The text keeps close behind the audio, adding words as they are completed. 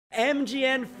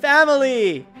MGN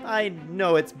family. I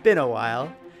know it's been a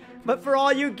while, but for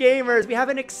all you gamers, we have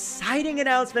an exciting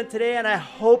announcement today and I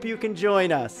hope you can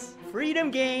join us.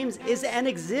 Freedom Games is an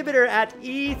exhibitor at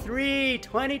E3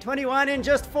 2021. In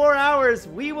just 4 hours,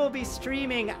 we will be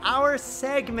streaming our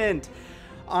segment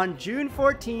on June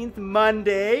 14th,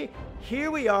 Monday. Here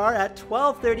we are at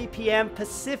 12:30 p.m.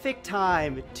 Pacific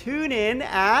time. Tune in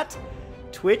at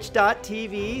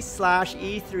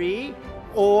twitch.tv/E3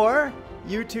 or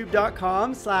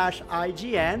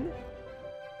youtube.com/IGN.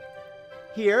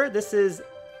 Here, this is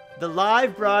the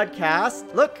live broadcast.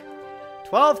 Look,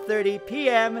 12:30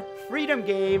 p.m. Freedom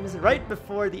Games right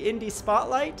before the Indie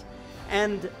Spotlight.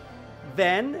 And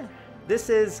then this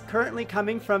is currently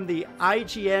coming from the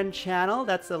IGN channel.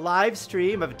 That's the live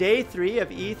stream of day 3 of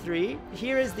E3.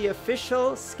 Here is the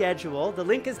official schedule. The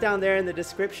link is down there in the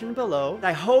description below.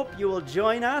 I hope you will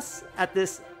join us at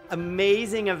this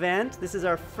amazing event. This is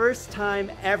our first time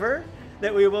ever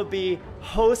that we will be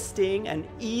hosting an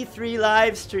E3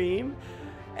 live stream.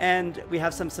 And we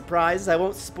have some surprises. I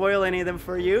won't spoil any of them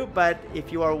for you, but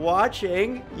if you are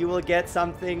watching, you will get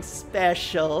something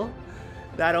special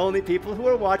that only people who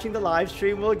are watching the live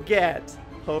stream will get.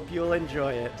 Hope you'll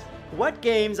enjoy it. What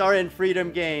games are in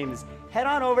Freedom Games? Head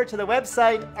on over to the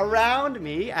website around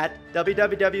me at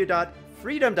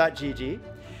www.freedom.gg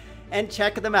and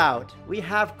check them out. We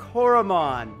have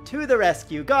Koromon, To the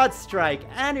Rescue, Godstrike,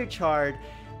 Anuchard.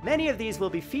 Many of these will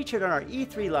be featured on our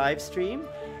E3 live stream,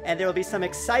 and there will be some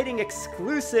exciting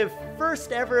exclusive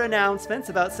first ever announcements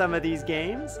about some of these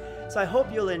games. So I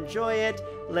hope you'll enjoy it.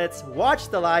 Let's watch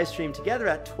the live stream together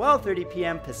at 12:30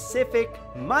 p.m. Pacific,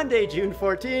 Monday, June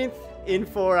 14th, in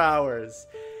 4 hours.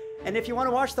 And if you want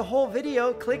to watch the whole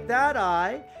video, click that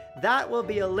eye. That will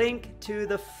be a link to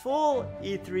the full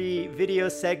E3 video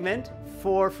segment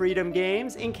for Freedom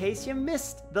Games in case you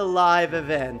missed the live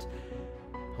event.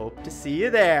 Hope to see you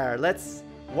there. Let's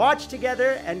watch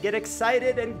together and get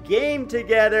excited and game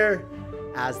together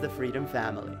as the Freedom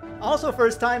family. Also,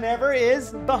 first time ever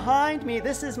is behind me.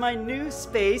 This is my new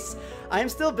space I am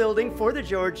still building for the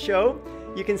George Show.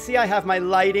 You can see I have my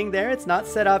lighting there. It's not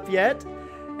set up yet.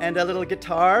 And a little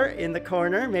guitar in the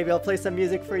corner. Maybe I'll play some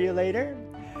music for you later.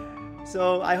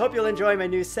 So I hope you'll enjoy my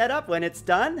new setup when it's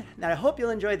done. And I hope you'll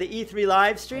enjoy the E3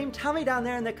 live stream. Tell me down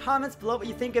there in the comments below what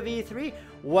you think of E3.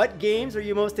 What games are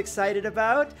you most excited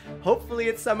about? Hopefully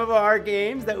it's some of our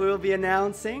games that we will be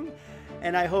announcing.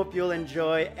 And I hope you'll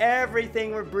enjoy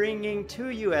everything we're bringing to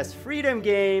you as Freedom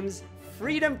Games,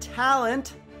 Freedom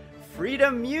Talent,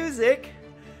 Freedom Music,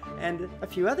 and a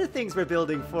few other things we're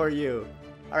building for you.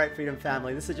 All right, Freedom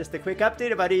family, this is just a quick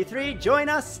update about E3. Join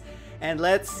us and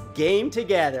let's game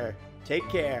together. Take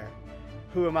care.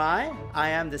 Who am I? I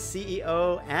am the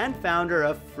CEO and founder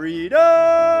of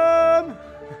Freedom.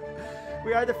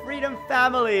 We are the Freedom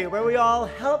family, where we all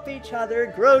help each other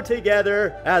grow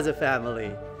together as a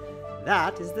family.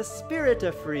 That is the spirit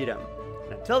of freedom.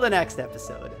 And until the next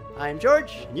episode, I'm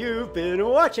George, and you've been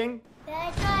watching The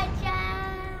George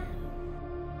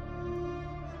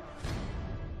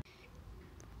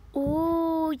Show.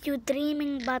 Ooh, you're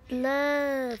dreaming about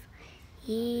love.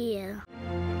 Yeah.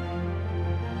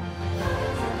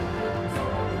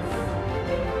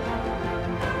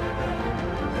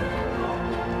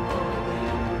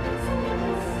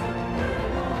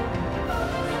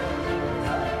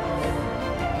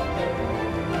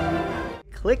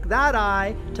 Click that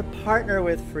eye to partner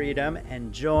with Freedom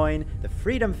and join the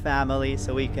Freedom family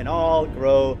so we can all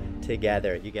grow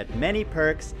together. You get many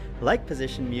perks like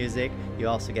position music. You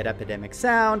also get Epidemic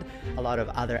Sound, a lot of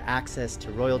other access to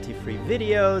royalty-free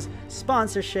videos,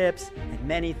 sponsorships, and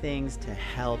many things to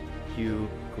help you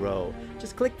grow.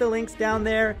 Just click the links down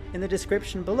there in the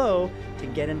description below to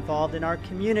get involved in our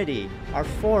community, our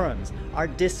forums, our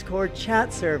Discord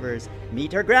chat servers,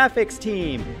 meet our graphics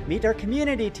team, meet our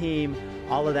community team,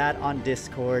 all of that on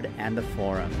Discord and the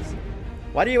forums.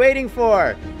 What are you waiting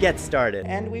for? Get started.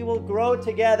 And we will grow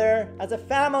together as a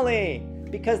family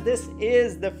because this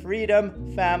is the Freedom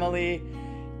family.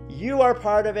 You are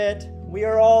part of it, we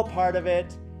are all part of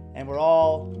it, and we're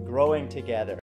all growing together.